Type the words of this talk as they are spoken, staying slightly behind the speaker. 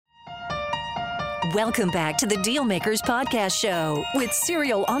Welcome back to the Dealmakers Podcast Show with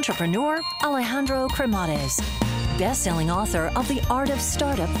serial entrepreneur Alejandro Cremades, best-selling author of The Art of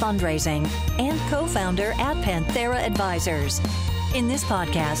Startup Fundraising and co-founder at Panthera Advisors. In this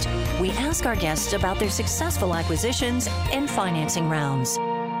podcast, we ask our guests about their successful acquisitions and financing rounds.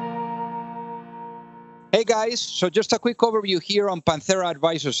 Hey guys, so just a quick overview here on Panthera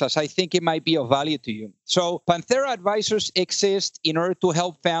Advisors, as I think it might be of value to you. So Panthera Advisors exists in order to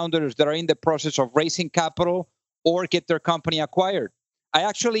help founders that are in the process of raising capital or get their company acquired. I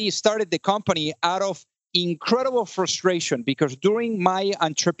actually started the company out of incredible frustration because during my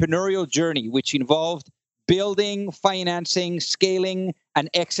entrepreneurial journey, which involved building, financing, scaling, and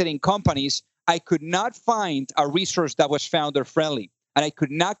exiting companies, I could not find a resource that was founder-friendly. And I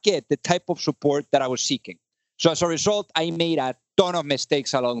could not get the type of support that I was seeking. So as a result, I made a ton of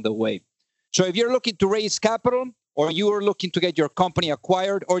mistakes along the way. So if you're looking to raise capital, or you are looking to get your company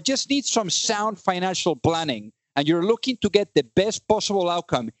acquired, or just need some sound financial planning, and you're looking to get the best possible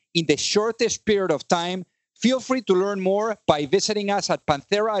outcome in the shortest period of time, feel free to learn more by visiting us at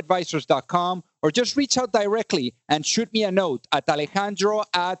pantheraadvisors.com, or just reach out directly and shoot me a note at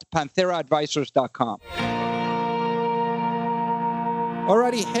alejandro@pantheraadvisors.com.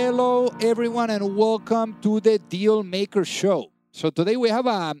 Alrighty, hello everyone, and welcome to the Deal Maker Show. So today we have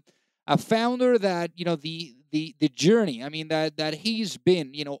a founder that the journey. I mean that he's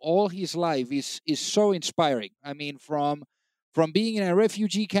been all his life is so inspiring. I mean from being in a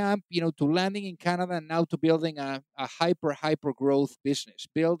refugee camp to landing in Canada and now to building a hyper growth business,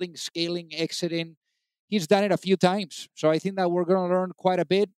 building, scaling, exiting. He's done it a few times. So I think that we're going to learn quite a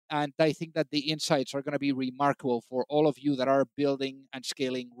bit. And I think that the insights are going to be remarkable for all of you that are building and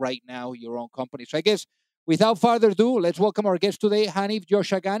scaling right now your own company. So I guess without further ado, let's welcome our guest today, Hanif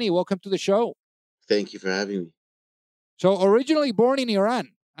Joshaghani. Welcome to the show. Thank you for having me. So originally born in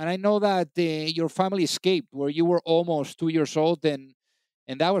Iran, and I know that your family escaped where you were almost 2 years old, and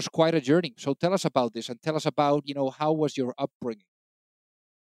that was quite a journey. So tell us about this and tell us about, how was your upbringing?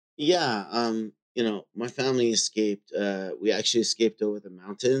 Yeah, my family escaped. We actually escaped over the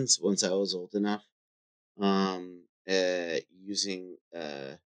mountains once I was old enough, using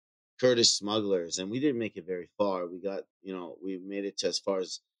Kurdish smugglers, and we didn't make it very far. We made it to as far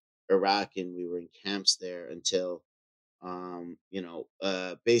as Iraq, and we were in camps there until,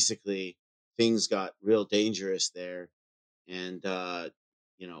 basically things got real dangerous there, and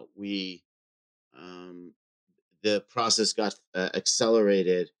we um, the process got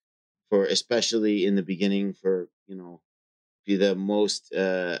accelerated for, especially in the beginning, for be the most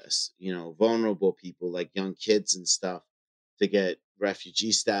vulnerable people like young kids and stuff, to get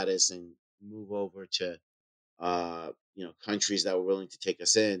refugee status and move over to countries that were willing to take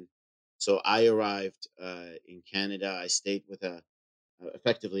us in. So I arrived in Canada. I stayed with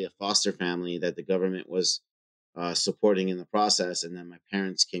effectively a foster family that the government was supporting in the process, and then my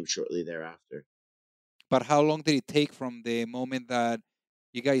parents came shortly thereafter. But how long did it take from the moment that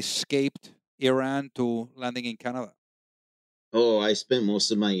you guys escaped Iran to landing in Canada? Oh, I spent most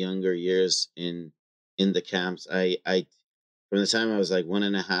of my younger years in the camps. I From the time I was like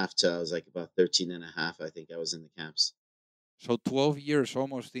 1.5 to I was like about 13.5, I think I was in the camps. So 12 years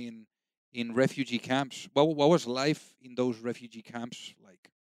almost in refugee camps. What was life in those refugee camps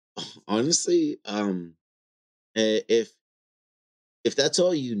like? Honestly, if that's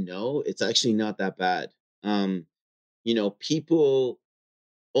all you know, it's actually not that bad. People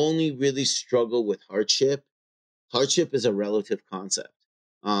only really struggle with hardship. Hardship is a relative concept.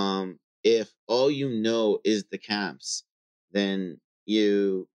 If all you know is the camps, then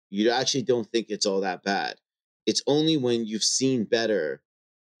you actually don't think it's all that bad. It's only when you've seen better,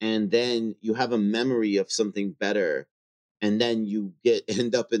 and then you have a memory of something better, and then you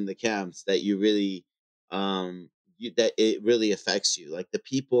end up in the camps, that you really that it really affects you. Like the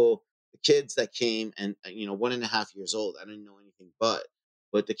kids that came, and 1.5 years old, I didn't know anything, but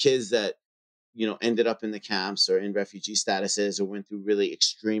the kids that ended up in the camps or in refugee statuses or went through really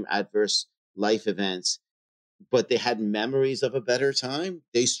extreme adverse life events, but they had memories of a better time,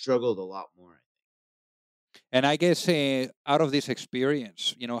 they struggled a lot more. And I guess out of this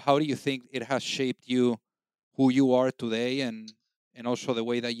experience, how do you think it has shaped you, who you are today, and also the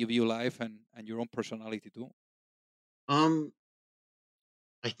way that you view life and your own personality too? Um,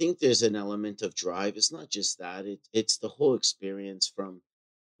 I think there's an element of drive. It's not just that. It's the whole experience from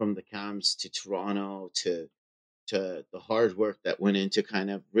the camps to Toronto to the hard work that went into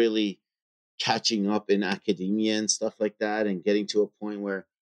kind of really catching up in academia and stuff like that, and getting to a point where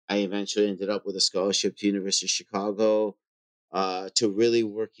I eventually ended up with a scholarship to University of Chicago, to really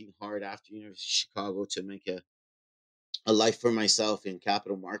working hard after University of Chicago to make a life for myself in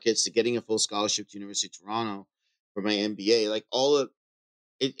capital markets, to getting a full scholarship to University of Toronto for my MBA. Like all of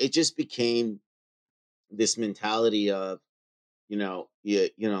it just became this mentality of,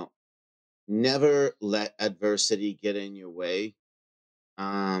 never let adversity get in your way,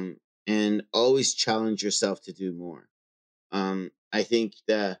 um, and always challenge yourself to do more. I think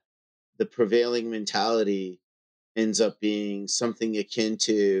that the prevailing mentality ends up being something akin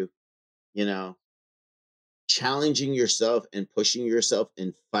to, you know, challenging yourself and pushing yourself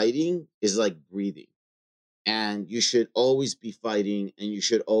and fighting is like breathing. And you should always be fighting and you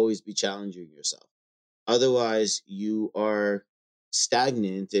should always be challenging yourself. Otherwise, you are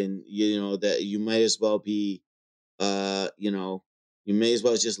stagnant, and that you might as well be, uh, you know, you may as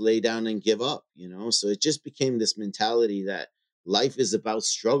well just lay down and give up. So it just became this mentality that life is about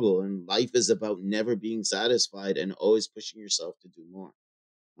struggle and life is about never being satisfied and always pushing yourself to do more.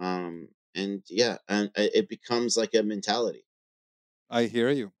 And yeah, and it becomes like a mentality. I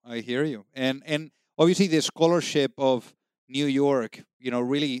hear you. I hear you. And obviously the scholarship of New York,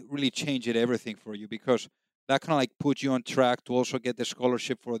 really changed everything for you, because that kind of like put you on track to also get the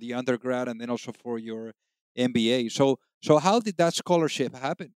scholarship for the undergrad and then also for your MBA. So how did that scholarship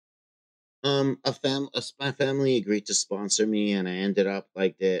happen? My family agreed to sponsor me, and I ended up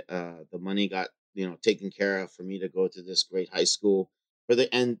like the money got taken care of for me to go to this great high school for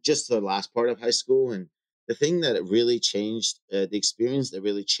the and just the last part of high school. And the thing that it really changed, the experience that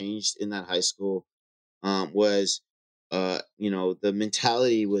really changed in that high school, was the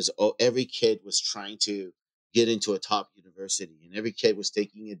mentality was, oh, every kid was trying to get into a top university, and every kid was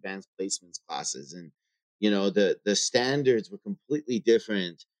taking advanced placements classes, and the standards were completely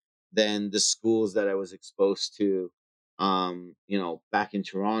different than the schools that I was exposed to, back in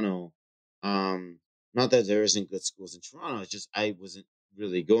Toronto. um Not that there isn't good schools in Toronto, it's just I wasn't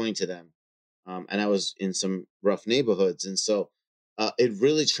really going to them, and I was in some rough neighborhoods. And so it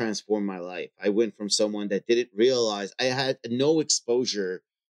really transformed my life. I went from someone that didn't realize I had no exposure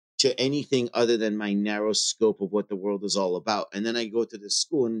to anything other than my narrow scope of what the world is all about. And then I go to this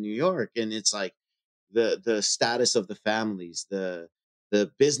school in New York, and it's like the status of the families, the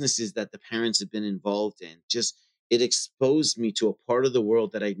businesses that the parents have been involved in. Just it exposed me to a part of the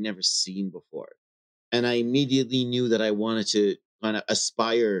world that I'd never seen before, and I immediately knew that I wanted to kind of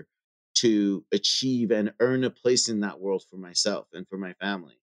aspire to achieve and earn a place in that world for myself and for my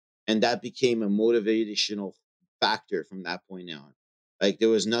family. And that became a motivational factor from that point on. Like there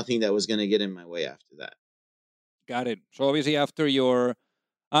was nothing that was going to get in my way after that. Got it. So obviously after your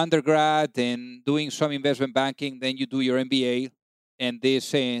undergrad and doing some investment banking, then you do your MBA, and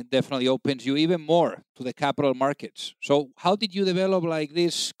this definitely opens you even more to the capital markets. So how did you develop like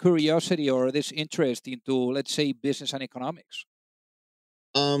this curiosity or this interest into, let's say, business and economics?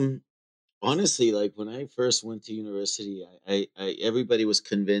 Um, Honestly, like when I first went to university, I everybody was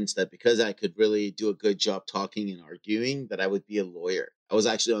convinced that because I could really do a good job talking and arguing, that I would be a lawyer. I was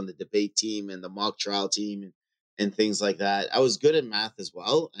actually on the debate team and the mock trial team and things like that. I was good at math as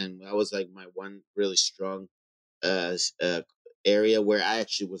well, and that was like my one really strong uh, s- uh area where I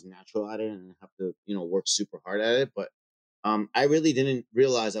actually was natural at it and didn't have to work super hard at it. But I really didn't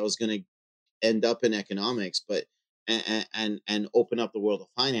realize I was going to end up in economics, but and open up the world of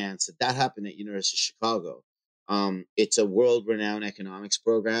finance. That happened at University of Chicago. It's a world renowned economics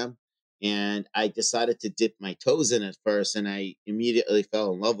program, and I decided to dip my toes in at first, and I immediately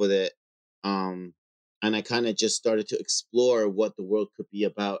fell in love with it. Um, and I kind of just started to explore what the world could be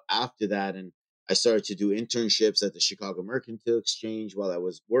about after that, and I started to do internships at the Chicago Mercantile Exchange while I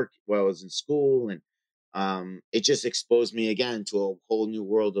was in school, and it just exposed me again to a whole new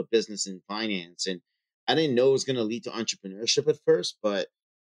world of business and finance. And I didn't know it was going to lead to entrepreneurship at first, but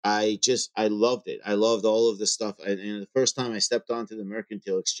I loved it. I loved all of the stuff. And the first time I stepped onto the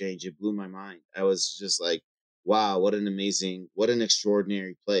Mercantile Exchange, it blew my mind. I was just like, wow, what an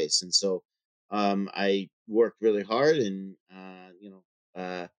extraordinary place. And so I worked really hard and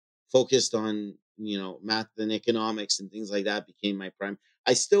focused on math and economics and things like that became my prime.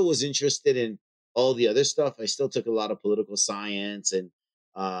 I still was interested in all the other stuff. I still took a lot of political science and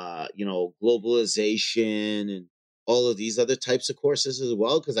globalization and all of these other types of courses as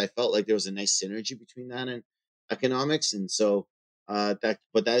well, because I felt like there was a nice synergy between that and economics. And so that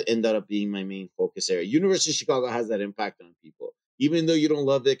ended up being my main focus area. University of Chicago has that impact on people. Even though you don't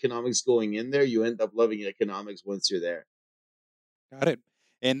love the economics going in there, you end up loving economics once you're there. Got it.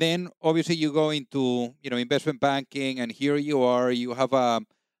 And then obviously you go into investment banking, and here you are. You have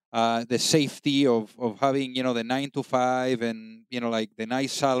the safety of having the 9 to 5, and like the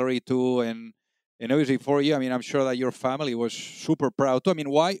nice salary too, and And obviously for you, I mean, I'm sure that your family was super proud too. I mean,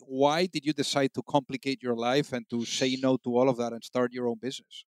 why did you decide to complicate your life and to say no to all of that and start your own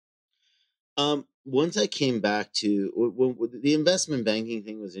business? Once I came back to the investment banking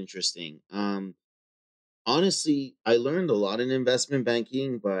thing was interesting. Honestly, I learned a lot in investment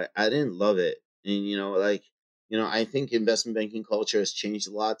banking, but I didn't love it. And I think investment banking culture has changed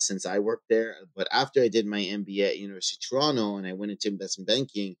a lot since I worked there. But after I did my MBA at University of Toronto and I went into investment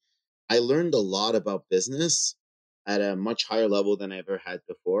banking, I learned a lot about business at a much higher level than I ever had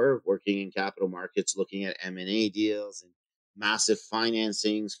before, working in capital markets, looking at M&A deals and massive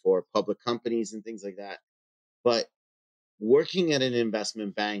financings for public companies and things like that. But working at an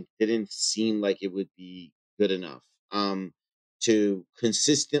investment bank didn't seem like it would be good enough to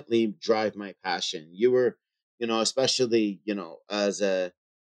consistently drive my passion. You were, especially, as a,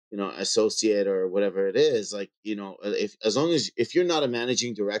 associate or whatever it is, like, if as long as if you're not a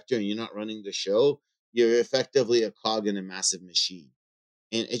managing director and you're not running the show, you're effectively a cog in a massive machine.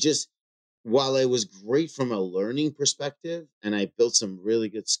 And it just, while it was great from a learning perspective and I built some really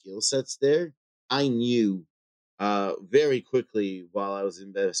good skill sets there, I knew very quickly while I was in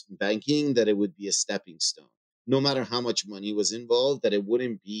investment banking that it would be a stepping stone. No matter how much money was involved, that it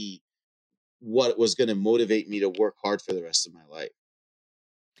wouldn't be what was going to motivate me to work hard for the rest of my life.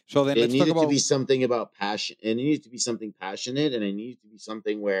 So then It let's talk needed to about. be something about passion. It needed to be something passionate, and it needed to be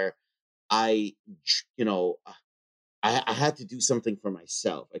something where I, you know, I had to do something for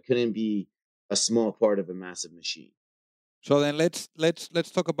myself. I couldn't be a small part of a massive machine. So then let's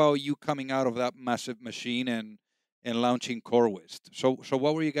talk about you coming out of that massive machine and launching CoreWest. So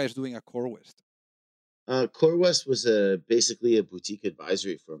what were you guys doing at CoreWest? CoreWest was basically a boutique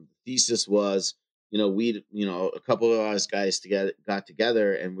advisory firm. The thesis was, a couple of us guys got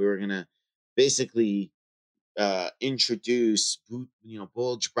together, and we were gonna basically introduce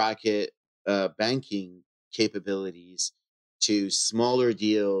bulge bracket banking capabilities to smaller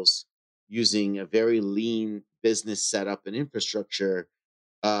deals using a very lean business setup and infrastructure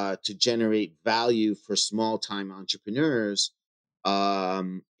to generate value for small time entrepreneurs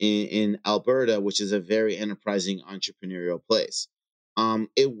in Alberta, which is a very enterprising entrepreneurial place.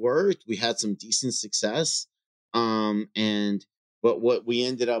 It worked. We had some decent success. And but what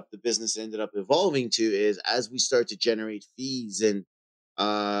the business ended up evolving to is as we start to generate fees and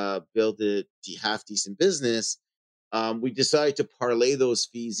build a half decent business, we decided to parlay those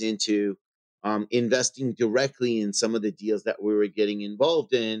fees into investing directly in some of the deals that we were getting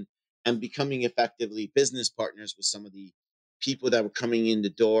involved in and becoming effectively business partners with some of the people that were coming in the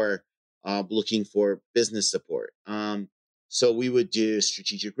door looking for business support. So we would do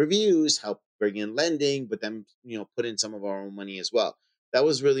strategic reviews, help bring in lending, but then put in some of our own money as well. That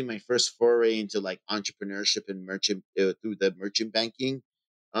was really my first foray into like entrepreneurship and merchant through the merchant banking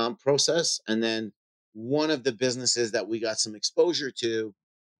process. And then one of the businesses that we got some exposure to,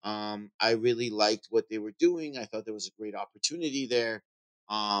 I really liked what they were doing. I thought there was a great opportunity there.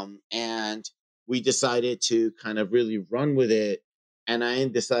 And we decided to kind of really run with it. And I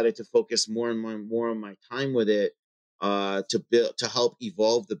decided to focus more and more on my time with it to help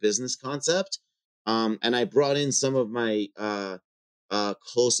evolve the business concept. And I brought in some of my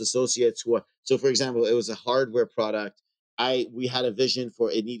close associates who are, so for example, it was a hardware product. We had a vision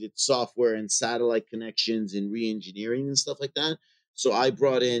for it needed software and satellite connections and re-engineering and stuff like that. So I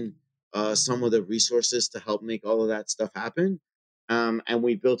brought in some of the resources to help make all of that stuff happen. And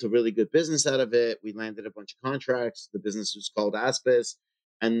we built a really good business out of it. We landed a bunch of contracts. The business was called Aspis.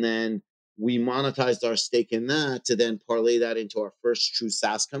 And then we monetized our stake in that to then parlay that into our first true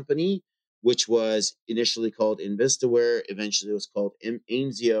SaaS company, which was initially called Invistaware. Eventually it was called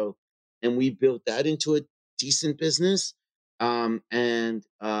Aimsio. And we built that into a decent business. We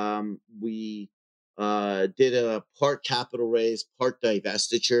did a part capital raise, part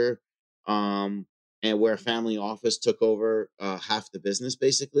divestiture, and where a family office took over half the business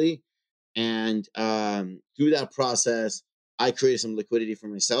basically. And through that process, I created some liquidity for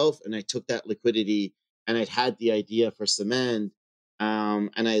myself, and I took that liquidity and I had the idea for Symend,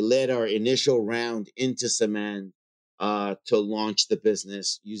 and I led our initial round into Symend to launch the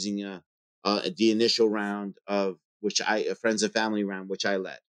business using the initial round of a friends and family round, which I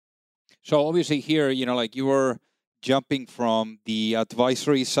led. So obviously here, like you were jumping from the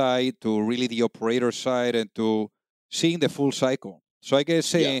advisory side to really the operator side and to seeing the full cycle. So I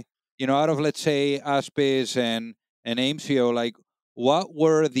guess, Yeah. out of let's say Aspis and AIMCO, like what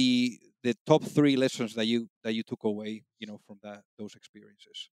were the top three lessons that you took away, from those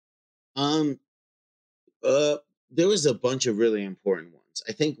experiences? Um, uh, there was a bunch of really important ones.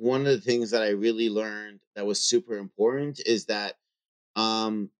 I think one of the things that I really learned that was super important is that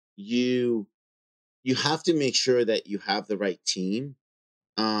you you have to make sure that you have the right team.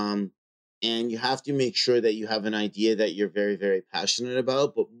 Um, and you have to make sure that you have an idea that you're very, very passionate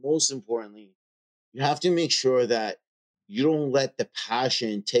about. But most importantly, you have to make sure that you don't let the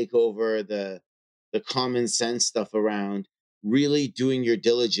passion take over the common sense stuff around really doing your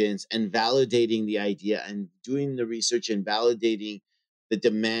diligence and validating the idea and doing the research and validating the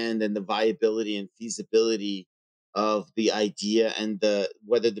demand and the viability and feasibility of the idea and the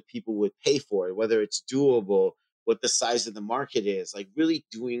whether the people would pay for it, whether it's doable, what the size of the market is, like really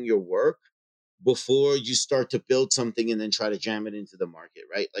doing your work before you start to build something and then try to jam it into the market,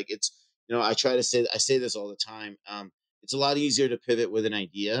 right? Like it's, I say this all the time. It's a lot easier to pivot with an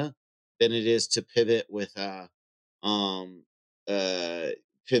idea than it is to um, uh,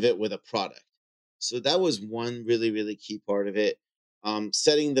 pivot with a product. So that was one really, really key part of it.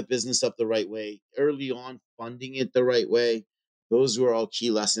 Setting the business up the right way, early on, funding it the right way. Those were all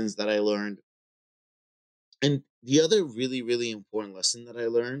key lessons that I learned. And the other really, really important lesson that I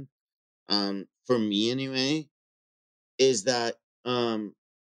learned, for me anyway, is that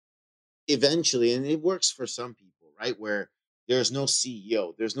eventually, and it works for some people, right? Where there's no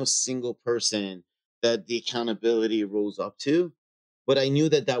CEO, there's no single person that the accountability rolls up to. But I knew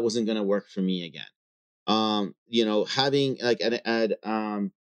that that wasn't going to work for me again. Having like at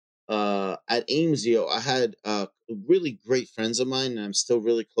Aimsio, I had really great friends of mine, and I'm still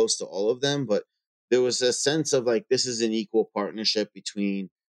really close to all of them. But there was a sense of like this is an equal partnership between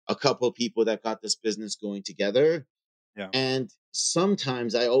a couple of people that got this business going together. Yeah. And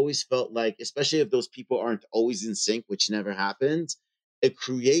sometimes I always felt like, especially if those people aren't always in sync, which never happens, it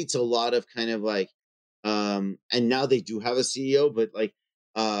creates a lot of kind of like, and now they do have a CEO, but like,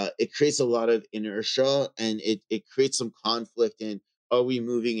 it creates a lot of inertia and it creates some conflict in are we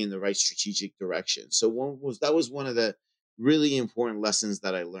moving in the right strategic direction? So that was one of the really important lessons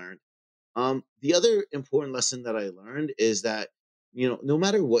that I learned. The other important lesson that I learned is that, no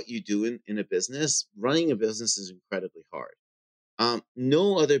matter what you do in a business, running a business is incredibly hard.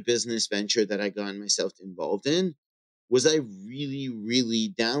 No other business venture that I got myself involved in was I really,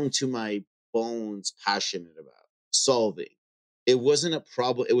 really down to my bones passionate about solving. It wasn't a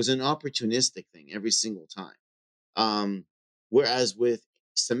problem. It was an opportunistic thing every single time. Um, Whereas with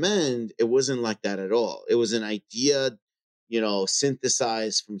Symend, it wasn't like that at all. It was an idea,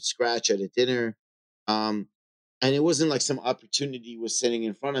 synthesized from scratch at a dinner. Um, and it wasn't like some opportunity was sitting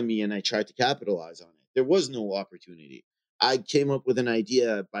in front of me and I tried to capitalize on it. There was no opportunity. I came up with an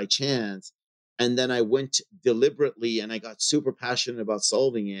idea by chance, and then I went deliberately and I got super passionate about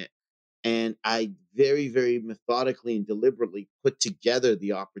solving it. And I very, very methodically and deliberately put together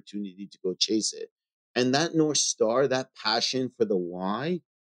the opportunity to go chase it. And that North Star, that passion for the why,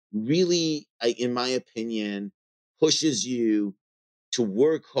 really, in my opinion, pushes you to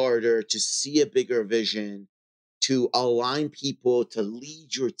work harder, to see a bigger vision, to align people, to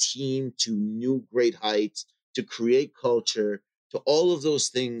lead your team to new great heights, to create culture, to all of those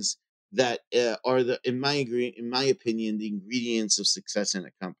things that are in my opinion, the ingredients of success in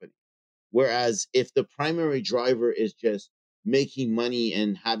a company. Whereas if the primary driver is just making money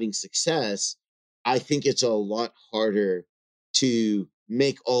and having success, I think it's a lot harder to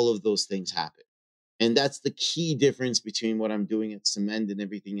make all of those things happen. And that's the key difference between what I'm doing at Symend and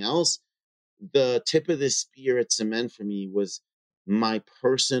everything else. The tip of the spear at Symend for me was my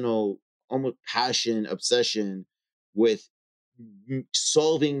personal, almost passion, obsession with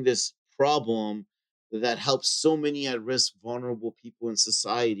solving this problem that helps so many at risk, vulnerable people in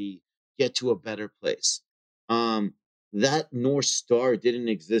society get to a better place. Um, that North Star didn't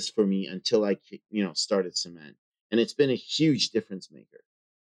exist for me until I, started Symend, and it's been a huge difference maker.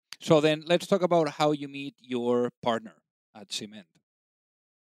 So then let's talk about how you meet your partner at Symend.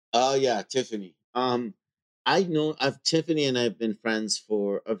 Oh yeah, Tiffany. I've Tiffany and I've been friends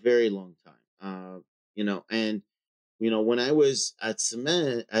for a very long time. And when I was at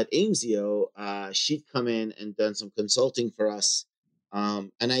Cement at Aimsio, she'd come in and done some consulting for us.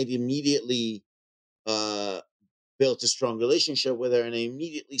 And I'd immediately uh built a strong relationship with her, and I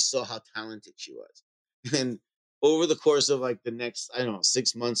immediately saw how talented she was. And over the course of like the next, I don't know,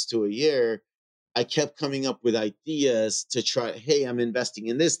 6 months to a year, I kept coming up with ideas to try, hey, I'm investing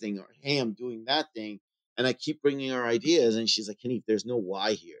in this thing, or hey, I'm doing that thing. And I keep bringing her ideas, and she's like, Hanif, there's no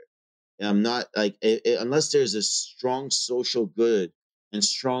why here. And I'm not like, unless there's a strong social good and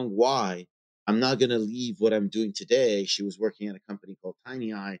strong why, I'm not going to leave what I'm doing today. She was working at a company called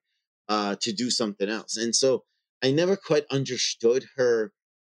Tiny Eye to do something else. And so I never quite understood her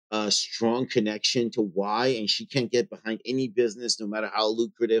strong connection to why, and she can't get behind any business, no matter how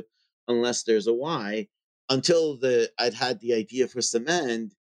lucrative, unless there's a why. Until I'd had the idea for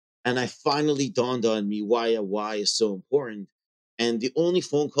Symend, And I finally dawned on me why a why is so important. And the only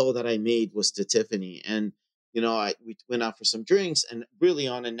phone call that I made was to Tiffany. And, we went out for some drinks, and really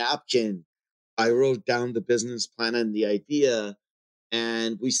on a napkin, I wrote down the business plan and the idea,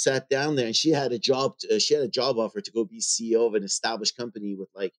 and we sat down there, and she had a job offer to go be CEO of an established company with,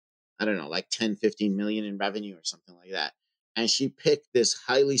 like, I don't know, like 10, 15 million in revenue or something like that. And she picked this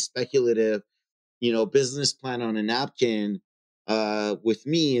highly speculative, business plan on a napkin, with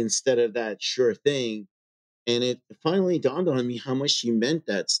me instead of that sure thing. And it finally dawned on me how much she meant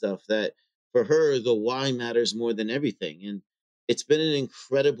that stuff, that for her, the why matters more than everything. And it's been an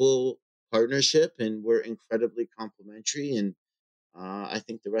incredible partnership, and we're incredibly complementary. And I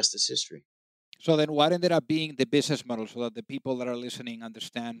think the rest is history. So then what ended up being the business model so that the people that are listening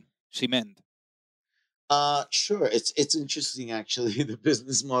understand Cement? Sure. It's interesting actually. The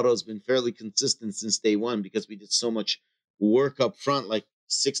business model has been fairly consistent since day one because we did so much work up front, like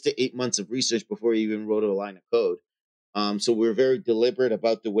 6 to 8 months of research before we even wrote a line of code. So we're very deliberate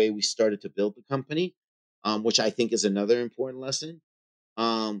about the way we started to build the company, which I think is another important lesson.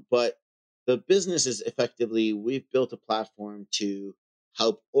 But the business is effectively, we've built a platform to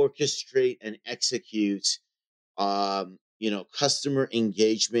help orchestrate and execute customer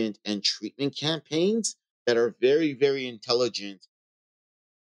engagement and treatment campaigns that are very, very intelligent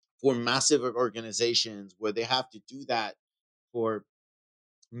for massive organizations where they have to do that for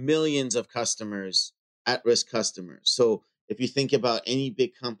millions of customers, at risk customers. So if you think about any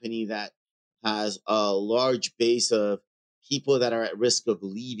big company that has a large base of people that are at risk of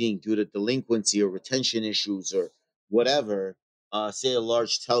leaving due to delinquency or retention issues or whatever, say a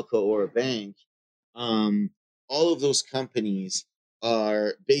large telco or a bank, um, all of those companies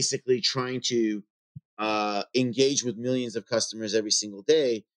are basically trying to engage with millions of customers every single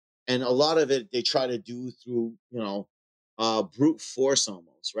day. And a lot of it they try to do through, brute force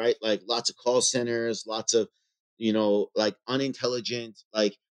almost, right? Like lots of call centers, lots of, like unintelligent,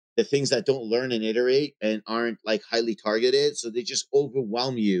 like the things that don't learn and iterate and aren't like highly targeted. So they just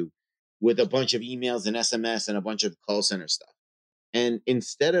overwhelm you with a bunch of emails and SMS and a bunch of call center stuff. And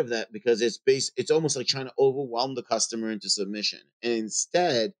instead of that, because it's almost like trying to overwhelm the customer into submission. And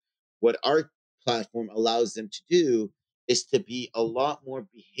instead, what our platform allows them to do is to be a lot more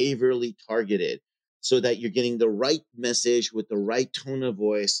behaviorally targeted so that you're getting the right message with the right tone of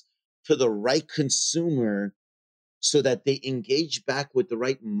voice to the right consumer so that they engage back with the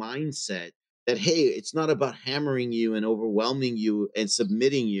right mindset that, hey, it's not about hammering you and overwhelming you and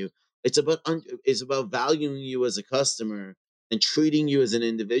submitting you. It's about valuing you as a customer and treating you as an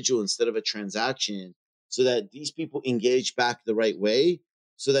individual instead of a transaction, so that these people engage back the right way,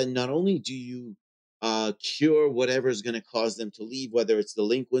 so that not only do you cure whatever is going to cause them to leave, whether it's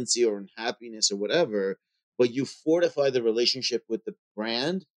delinquency or unhappiness or whatever, but you fortify the relationship with the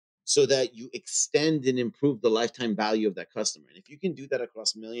brand so that you extend and improve the lifetime value of that customer. And if you can do that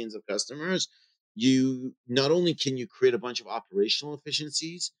across millions of customers, you not only can you create a bunch of operational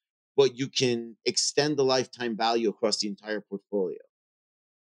efficiencies, but you can extend the lifetime value across the entire portfolio.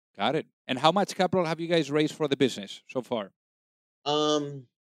 Got it. And how much capital have you guys raised for the business so far? Um,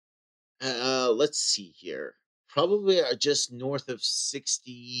 let's see here. Probably just north of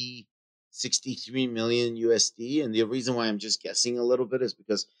 63 million USD. And the reason why I'm just guessing a little bit is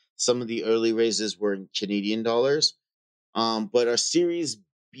because some of the early raises were in Canadian dollars. But our Series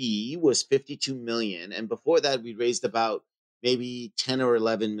B was 52 million, and before that, we raised about maybe 10 or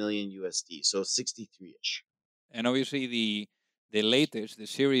 11 million USD, so 63-ish. And obviously the latest, the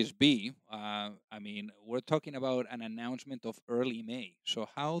Series B, I mean, we're talking about an announcement of early May. So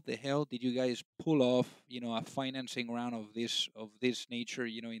how the hell did you guys pull off, a financing round of this nature,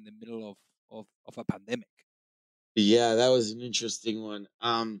 in the middle of a pandemic? Yeah, that was an interesting one.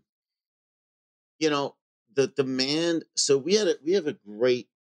 You know, the demand. So we have a great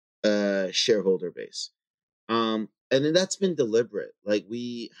shareholder base, and then that's been deliberate. Like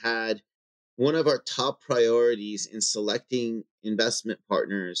we had one of our top priorities in selecting investment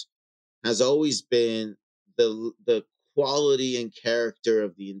partners has always been the quality and character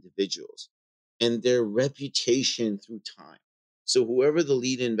of the individuals and their reputation through time. So whoever the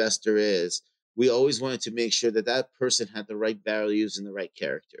lead investor is, we always wanted to make sure that that person had the right values and the right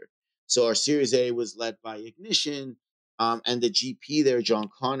character. So our Series A was led by Ignition, and the GP there, John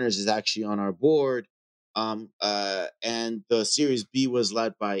Connors, is actually on our board. And the Series B was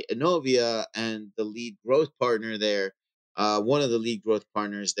led by Inovia, and the lead growth partner there, one of the lead growth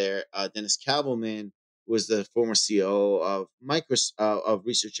partners there, Dennis Kabbelman, was the former CEO of of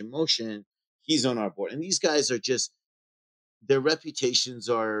Research in Motion. He's on our board, and these guys are just, their reputations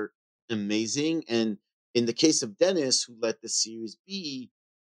are amazing. And in the case of Dennis, who led the Series B,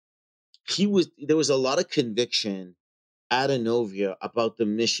 there was a lot of conviction at Inovia about the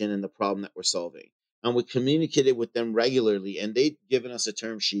mission and the problem that we're solving. And we communicated with them regularly, and they'd given us a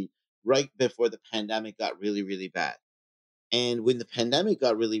term sheet right before the pandemic got really, really bad. And when the pandemic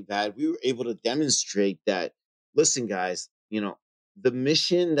got really bad, we were able to demonstrate that, listen, guys, the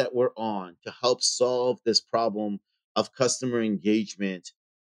mission that we're on to help solve this problem of customer engagement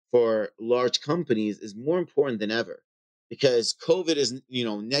for large companies is more important than ever, because COVID is,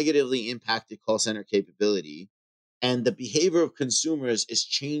 negatively impacted call center capability, and the behavior of consumers is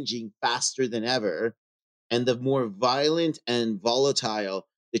changing faster than ever. And the more violent and volatile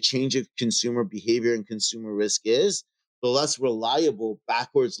the change of consumer behavior and consumer risk is, the less reliable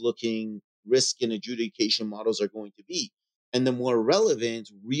backwards looking risk and adjudication models are going to be. And the more relevant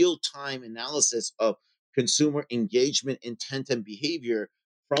real time analysis of consumer engagement, intent, and behavior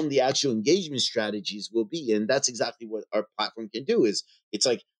from the actual engagement strategies will be. And that's exactly what our platform can do. Is it's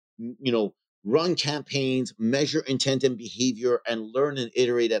like, run campaigns, measure intent and behavior, and learn and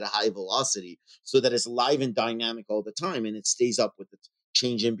iterate at a high velocity so that it's live and dynamic all the time and it stays up with the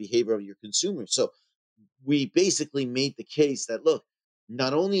change in behavior of your consumers. So we basically made the case that, look,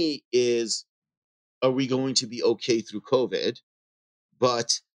 not only are we going to be okay through COVID,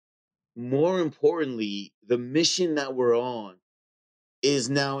 but more importantly, the mission that we're on is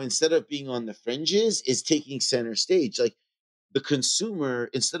now, instead of being on the fringes, is taking center stage. Like, the consumer,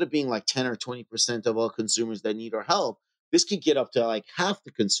 instead of being like 10 or 20% of all consumers that need our help, this could get up to like half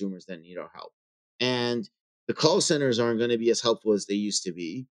the consumers that need our help. And the call centers aren't going to be as helpful as they used to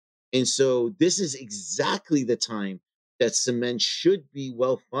be. And so this is exactly the time that Symend should be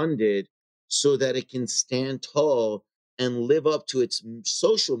well funded so that it can stand tall and live up to its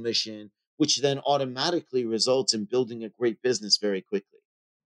social mission, which then automatically results in building a great business very quickly.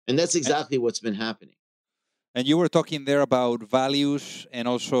 And that's exactly what's been happening. And you were talking there about values and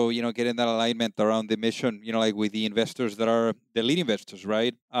also, getting that alignment around the mission, like with the investors that are the lead investors,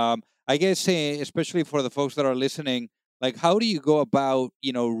 right? I guess, especially for the folks that are listening, like, how do you go about,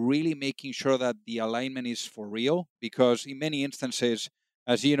 really making sure that the alignment is for real? Because in many instances,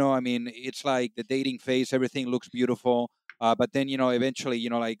 as you know, I mean, it's like the dating phase, everything looks beautiful. But then, eventually,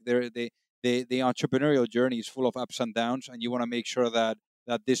 like the entrepreneurial journey is full of ups and downs, and you want to make sure that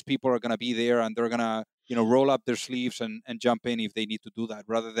these people are going to be there and they're going to roll up their sleeves and jump in if they need to do that,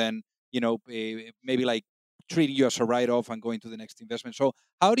 rather than maybe like treating you as a write-off and going to the next investment. So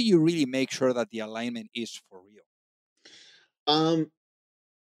how do you really make sure that the alignment is for real?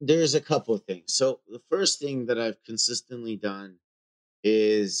 There's a couple of things. So the first thing that I've consistently done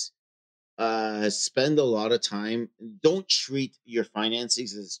is spend a lot of time. Don't treat your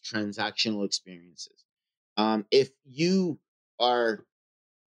financings as transactional experiences. If you are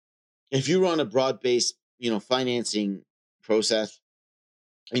if you run a broad-based, financing process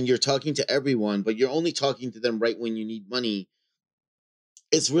and you're talking to everyone, but you're only talking to them right when you need money,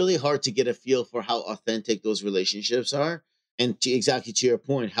 it's really hard to get a feel for how authentic those relationships are, and exactly to your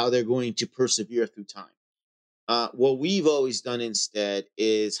point, how they're going to persevere through time. What we've always done instead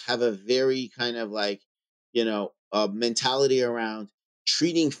is have a very kind of like, mentality around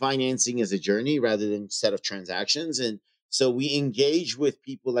treating financing as a journey rather than set of transactions. And so we engage with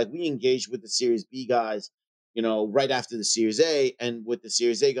people, like we engage with the Series B guys, right after the Series A, and with the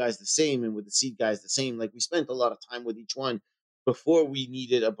Series A guys the same, and with the seed guys the same. Like, we spent a lot of time with each one before we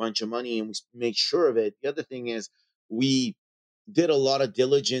needed a bunch of money, and we made sure of it. The other thing is, we did a lot of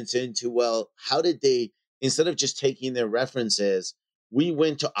diligence into, well, how did they, instead of just taking their references, we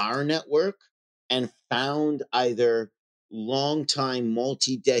went to our network and found either long-time,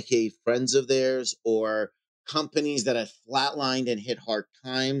 multi-decade friends of theirs or companies that had flatlined and hit hard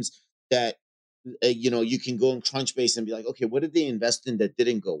times that, you can go in Crunchbase and be like, okay, what did they invest in that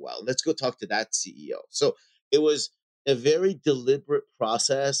didn't go well? Let's go talk to that CEO. So it was a very deliberate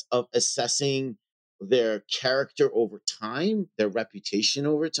process of assessing their character over time, their reputation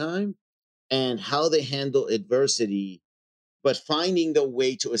over time, and how they handle adversity, but finding the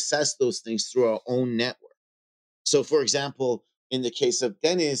way to assess those things through our own network. So, for example, in the case of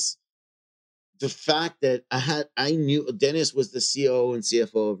Dennis, the fact that I knew Dennis was the CEO and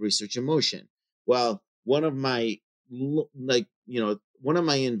CFO of Research in Motion. Well, one of my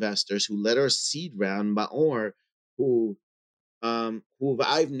investors who led our seed round, Maor, who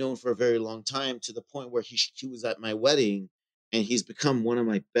I've known for a very long time, to the point where he was at my wedding, and he's become one of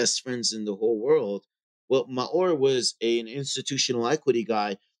my best friends in the whole world. Well, Maor was an institutional equity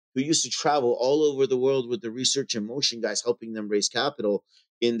guy who used to travel all over the world with the Research in Motion guys, helping them raise capital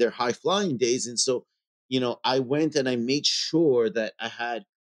in their high flying days. And so, I went and I made sure that I had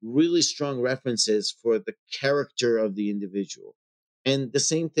really strong references for the character of the individual. And the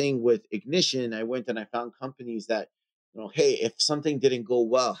same thing with Ignition. I went and I found companies that, hey, if something didn't go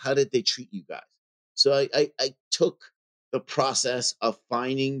well, how did they treat you guys? So I took the process of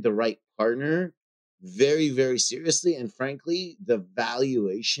finding the right partner very, very seriously. And frankly, the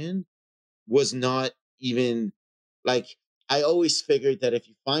valuation was not even like, I always figured that if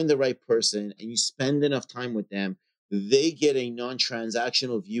you find the right person and you spend enough time with them, they get a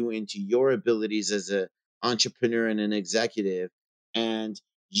non-transactional view into your abilities as an entrepreneur and an executive, and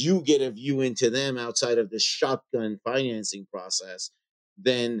you get a view into them outside of this shotgun financing process.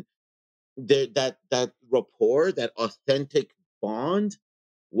 Then that rapport, that authentic bond,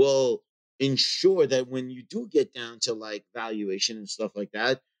 will ensure that when you do get down to like valuation and stuff like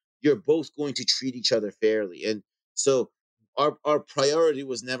that, you're both going to treat each other fairly. And so our priority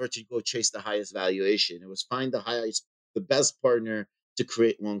was never to go chase the highest valuation. It was find the best partner to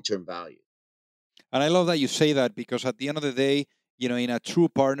create long-term value. And I love that you say that, because at the end of the day, in a true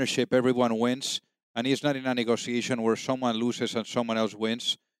partnership, everyone wins. And it's not in a negotiation where someone loses and someone else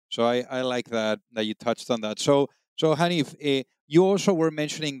wins. So I like that you touched on that. So Hanif, you also were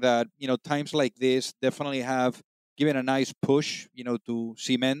mentioning that, times like this definitely have given a nice push, to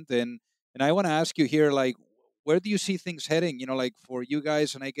Cement. And I want to ask you here, like, where do you see things heading, like for you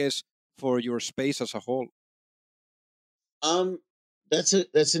guys, and I guess for your space as a whole? Um, that's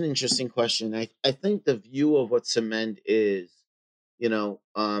an interesting question. I think the view of what Cement is,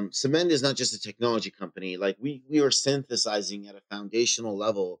 Cement is not just a technology company. Like we are synthesizing at a foundational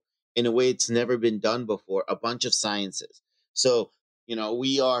level in a way it's never been done before, a bunch of sciences. So,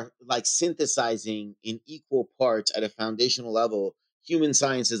 we are like synthesizing in equal parts at a foundational level human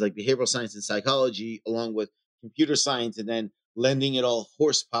sciences like behavioral science and psychology, along with computer science, and then lending it all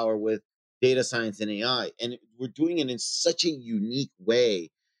horsepower with data science and AI. And we're doing it in such a unique way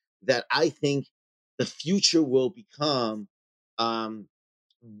that I think the future will become um,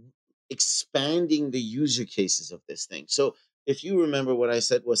 expanding the user cases of this thing. So if you remember what I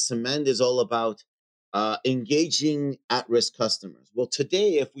said was Cement is all about engaging at-risk customers. Well,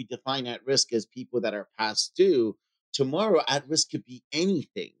 today, if we define at-risk as people that are past due, tomorrow at-risk could be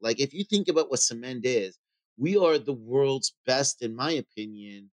anything. Like if you think about what Cement is, we are the world's best, in my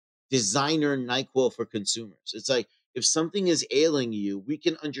opinion, designer NyQuil for consumers. It's like if something is ailing you, we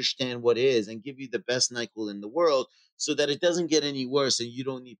can understand what is and give you the best NyQuil in the world so that it doesn't get any worse and you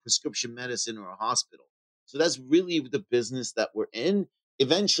don't need prescription medicine or a hospital. So that's really the business that we're in.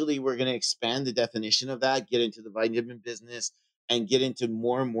 Eventually, we're going to expand the definition of that, get into the vitamin business, and get into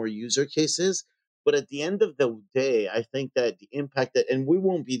more and more user cases. But at the end of the day, I think that the impact that, and we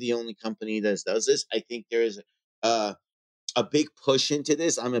won't be the only company that does this. I think there is uh, a big push into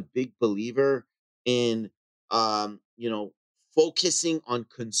this. I'm a big believer in focusing on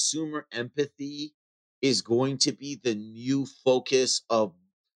consumer empathy is going to be the new focus of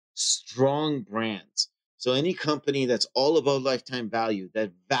strong brands. So any company that's all about lifetime value,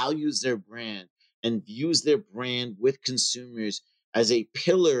 that values their brand and views their brand with consumers as a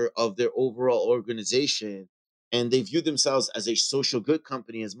pillar of their overall organization, and they view themselves as a social good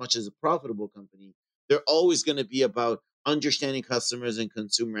company as much as a profitable company, they're always going to be about understanding customers and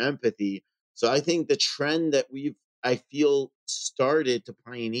consumer empathy. So I think the trend that I feel, started to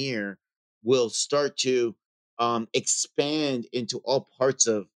pioneer will start to expand into all parts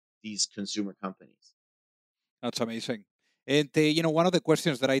of these consumer companies. That's amazing. And one of the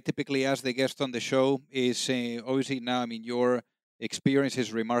questions that I typically ask the guest on the show is, obviously now, I mean, your experience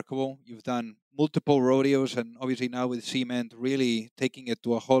is remarkable. You've done multiple rodeos, and obviously now with Cement, really taking it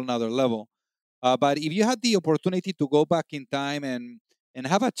to a whole nother level. But if you had the opportunity to go back in time and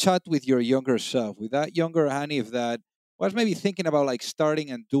have a chat with your younger self, with that younger Hanif that was maybe thinking about like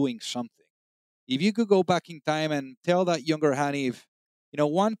starting and doing something, if you could go back in time and tell that younger Hanif,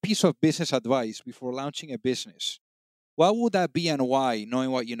 one piece of business advice before launching a business, what would that be and why,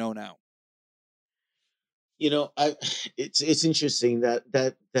 knowing what you know now? I it's interesting that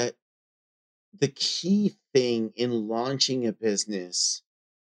the key thing in launching a business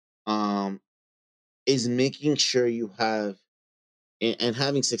um is making sure you have and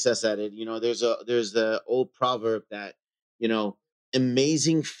having success at it. There's the old proverb that, you know,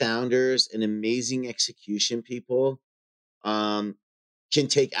 amazing founders and amazing execution people um can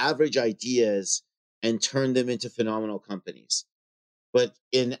take average ideas and turn them into phenomenal companies. But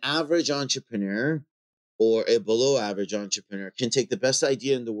an average entrepreneur or a below average entrepreneur can take the best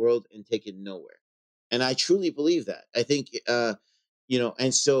idea in the world and take it nowhere. And I truly believe that. I think,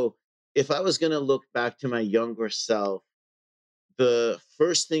 and so if I was going to look back to my younger self, the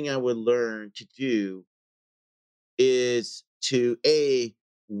first thing I would learn to do is to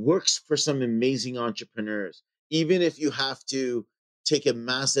works for some amazing entrepreneurs, even if you have to take a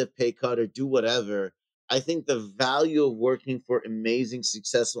massive pay cut or do whatever. I think the value of working for amazing,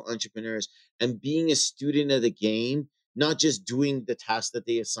 successful entrepreneurs and being a student of the game, not just doing the tasks that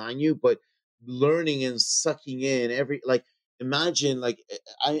they assign you, but learning and sucking in imagine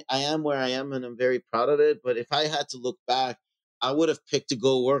I am where I am and I'm very proud of it. But if I had to look back, I would have picked to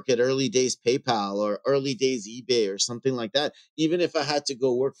go work at early days PayPal or early days eBay or something like that, even if I had to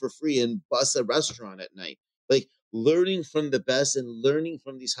go work for free and bus a restaurant at night. Like learning from the best and learning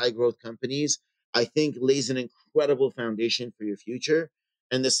from these high growth companies, I think lays an incredible foundation for your future.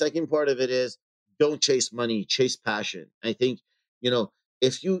 And the second part of it is don't chase money, chase passion. I think, you know,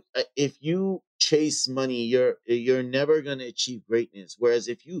 if you chase money, you're never going to achieve greatness. Whereas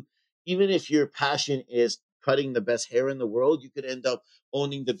even if your passion is cutting the best hair in the world, you could end up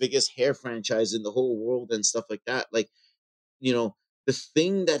owning the biggest hair franchise in the whole world and stuff like that. Like, you know, the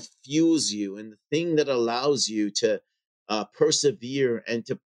thing that fuels you and the thing that allows you to persevere and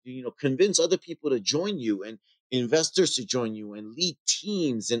to, convince other people to join you and investors to join you and lead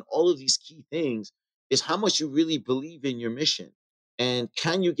teams and all of these key things is how much you really believe in your mission. And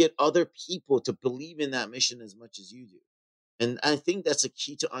can you get other people to believe in that mission as much as you do? And I think that's a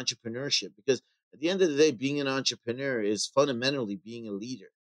key to entrepreneurship, because at the end of the day, being an entrepreneur is fundamentally being a leader.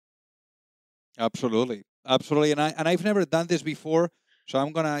 Absolutely. Absolutely. And I've never done this before.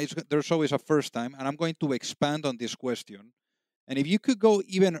 So there's always a first time. And I'm going to expand on this question. And if you could go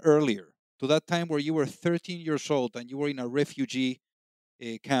even earlier to that time where you were 13 years old and you were in a refugee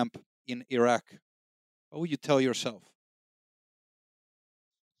camp in Iraq, what would you tell yourself?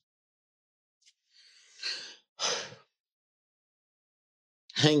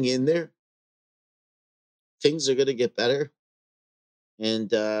 Hang in there. Things are going to get better. And,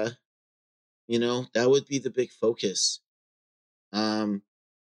 that would be the big focus.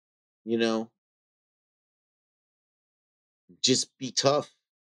 Just be tough.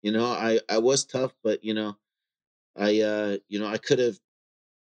 I was tough, but, I could have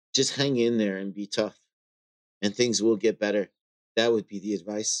just hang in there and be tough and things will get better. That would be the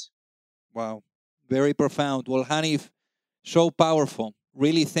advice. Wow. Very profound. Well, Hanif, so powerful.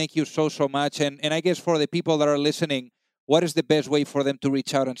 Really, thank you so much. And I guess for the people that are listening, what is the best way for them to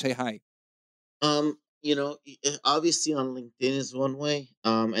reach out and say hi? Obviously on LinkedIn is one way.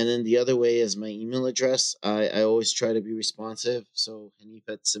 And then the other way is my email address. I always try to be responsive. So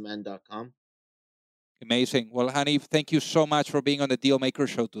hanif@symend.com. Amazing. Well, Hanif, thank you so much for being on the Dealmaker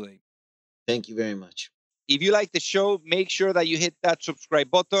Show today. Thank you very much. If you like the show, make sure that you hit that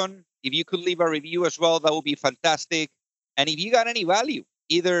subscribe button. If you could leave a review as well, that would be fantastic. And if you got any value,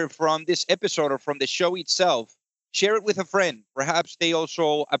 either from this episode or from the show itself, share it with a friend. Perhaps they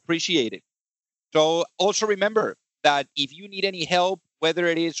also appreciate it. So also remember that if you need any help, whether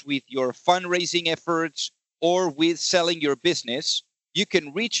it is with your fundraising efforts or with selling your business, you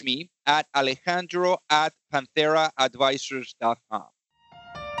can reach me at alejandro@pantheraadvisors.com.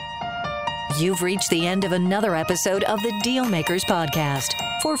 You've reached the end of another episode of the Dealmakers Podcast.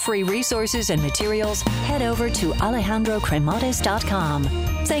 For free resources and materials, head over to alejandrocremades.com.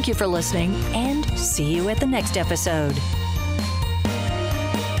 Thank you for listening, and see you at the next episode.